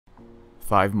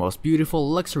5 most beautiful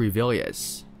luxury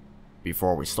villas.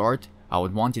 Before we start, I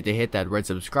would want you to hit that red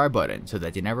subscribe button so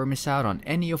that you never miss out on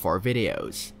any of our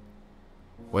videos.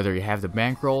 Whether you have the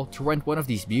bankroll to rent one of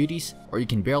these beauties or you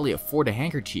can barely afford a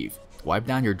handkerchief to wipe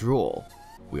down your drool,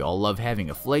 we all love having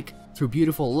a flick through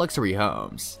beautiful luxury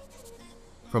homes.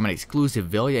 From an exclusive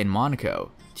villa in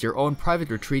Monaco to your own private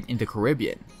retreat in the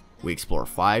Caribbean, we explore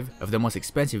 5 of the most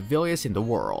expensive villas in the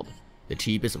world, the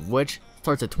cheapest of which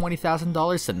starts at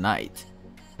 $20,000 a night.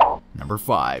 Number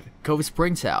 5. Cove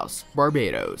Springs House,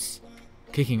 Barbados.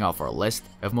 Kicking off our list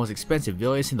of most expensive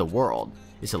villas in the world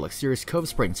is the luxurious Cove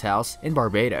Springs House in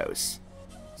Barbados.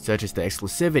 Such is the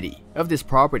exclusivity of this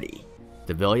property.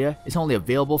 The villa is only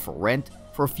available for rent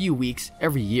for a few weeks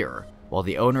every year while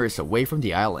the owner is away from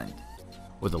the island.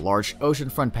 With a large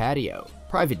oceanfront patio,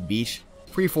 private beach,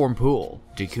 freeform pool,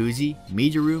 jacuzzi,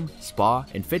 media room, spa,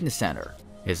 and fitness center,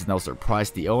 it's no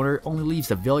surprise the owner only leaves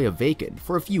the villa vacant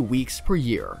for a few weeks per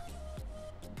year.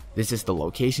 This is the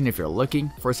location if you're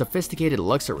looking for sophisticated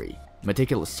luxury,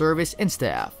 meticulous service and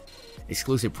staff,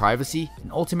 exclusive privacy,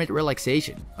 and ultimate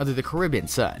relaxation under the Caribbean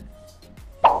sun.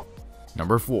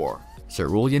 Number 4.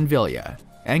 Cerulean Villa,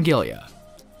 Anguilla.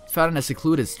 Found in a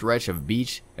secluded stretch of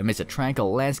beach amidst a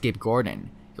tranquil landscape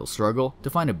garden, you'll struggle to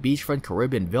find a beachfront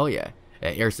Caribbean villa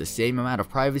that airs the same amount of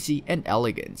privacy and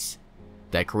elegance.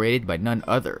 Decorated by none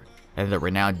other than the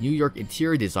renowned New York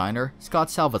interior designer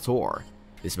Scott Salvatore,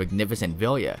 this magnificent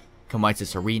villa combines a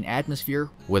serene atmosphere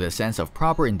with a sense of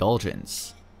proper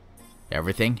indulgence.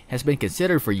 Everything has been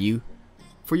considered for you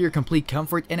for your complete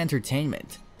comfort and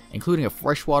entertainment, including a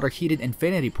freshwater heated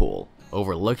infinity pool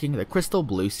overlooking the crystal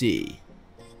blue sea.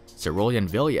 Cerulean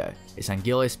Villa is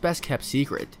Anguilla's best kept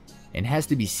secret and has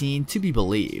to be seen to be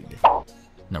believed.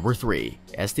 Number 3.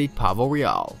 Estate Pavo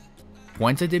Real,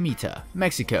 Puente de Mita,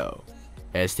 Mexico.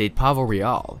 Estate Pavo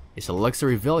Real is a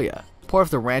luxury villa, part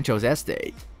of the Ranchos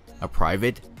Estate, a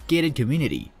private, gated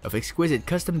community of exquisite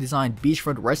custom-designed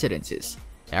beachfront residences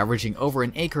averaging over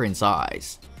an acre in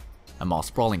size. Among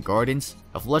sprawling gardens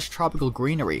of lush tropical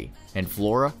greenery and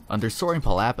flora under soaring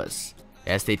palapas,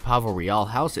 Estate Pavo Real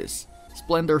houses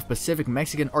splendor of Pacific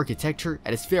Mexican architecture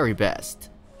at its very best.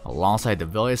 Alongside the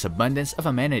villa's abundance of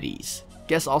amenities,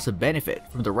 guests also benefit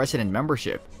from the resident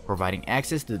membership, providing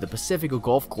access to the Pacifico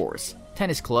Golf Course,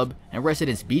 Tennis Club, and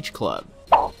Residence Beach Club.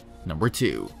 Number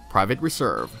 2. Private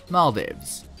Reserve,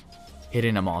 Maldives.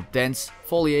 Hidden among dense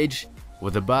foliage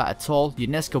where the Ba Atoll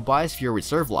UNESCO Biosphere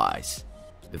Reserve lies,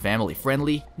 the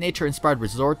family-friendly, nature-inspired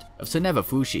resort of Soneva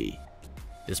Fushi.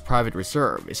 This private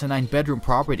reserve is a 9-bedroom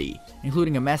property,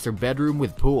 including a master bedroom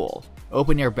with pool,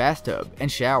 open-air bathtub,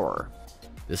 and shower.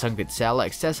 The sunken sala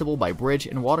accessible by bridge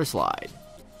and waterslide.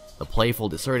 The playful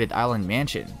deserted island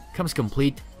mansion comes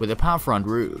complete with the palm front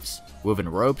roofs, woven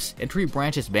ropes, and tree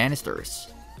branches banisters.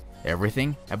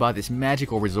 Everything about this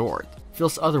magical resort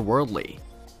feels otherworldly,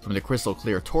 from the crystal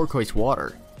clear turquoise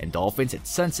water and dolphins at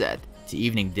sunset to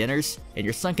evening dinners in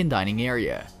your sunken dining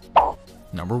area.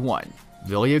 Number 1.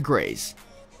 Villa Grace,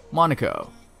 Monaco.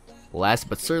 Last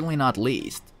but certainly not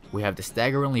least, we have the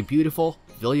staggeringly beautiful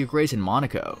Villa Grace in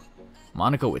Monaco.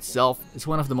 Monaco itself is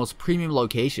one of the most premium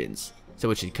locations,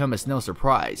 so it should come as no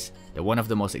surprise that one of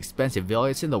the most expensive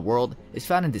villas in the world is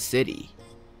found in the city.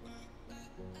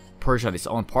 Perched on its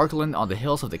own parkland on the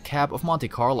hills of the Cap of Monte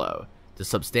Carlo, the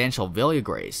substantial Villa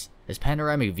Grace has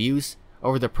panoramic views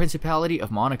over the Principality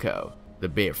of Monaco, the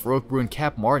Bay of Roquebrune,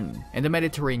 Cap Martin, and the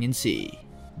Mediterranean Sea.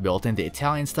 Built in the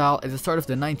Italian style at the start of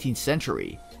the 19th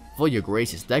century, Villa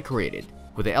Grace is decorated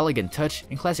with the elegant touch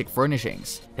and classic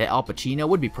furnishings that Al Pacino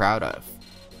would be proud of.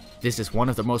 This is one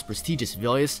of the most prestigious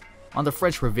villas on the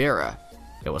French Riviera.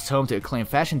 It was home to acclaimed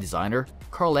fashion designer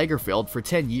Karl Lagerfeld for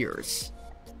 10 years.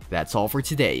 That's all for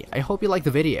today. I hope you liked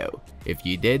the video. If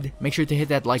you did, make sure to hit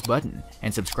that like button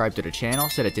and subscribe to the channel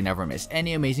so that you never miss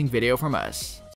any amazing video from us.